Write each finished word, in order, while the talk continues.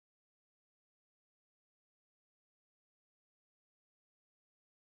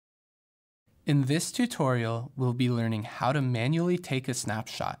In this tutorial, we'll be learning how to manually take a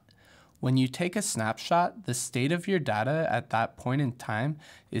snapshot. When you take a snapshot, the state of your data at that point in time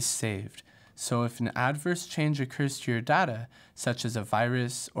is saved. So if an adverse change occurs to your data, such as a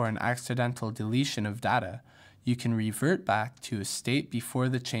virus or an accidental deletion of data, you can revert back to a state before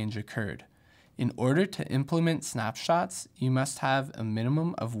the change occurred. In order to implement snapshots, you must have a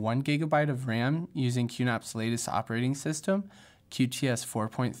minimum of 1 GB of RAM using QNAP's latest operating system, QTS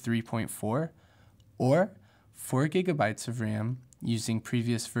 4.3.4, or 4 GB of RAM using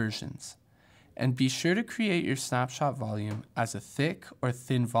previous versions. And be sure to create your snapshot volume as a thick or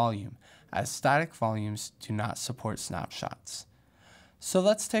thin volume, as static volumes do not support snapshots. So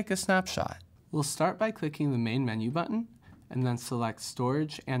let's take a snapshot. We'll start by clicking the main menu button and then select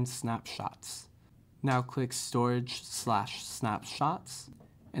Storage and Snapshots. Now click Storage/Snapshots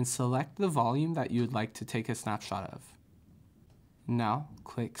and select the volume that you would like to take a snapshot of. Now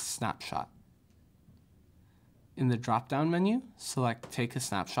click Snapshot. In the drop-down menu, select Take a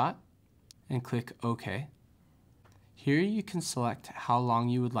Snapshot and click OK. Here you can select how long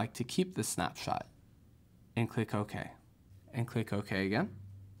you would like to keep the snapshot and click OK. And click OK again.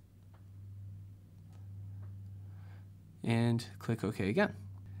 And click OK again.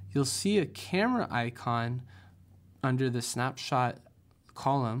 You'll see a camera icon under the snapshot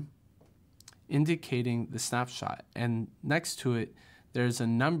column indicating the snapshot, and next to it there's a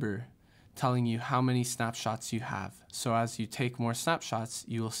number telling you how many snapshots you have. So as you take more snapshots,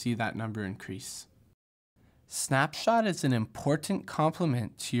 you will see that number increase. Snapshot is an important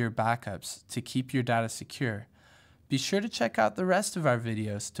complement to your backups to keep your data secure. Be sure to check out the rest of our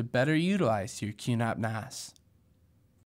videos to better utilize your QNAP NAS.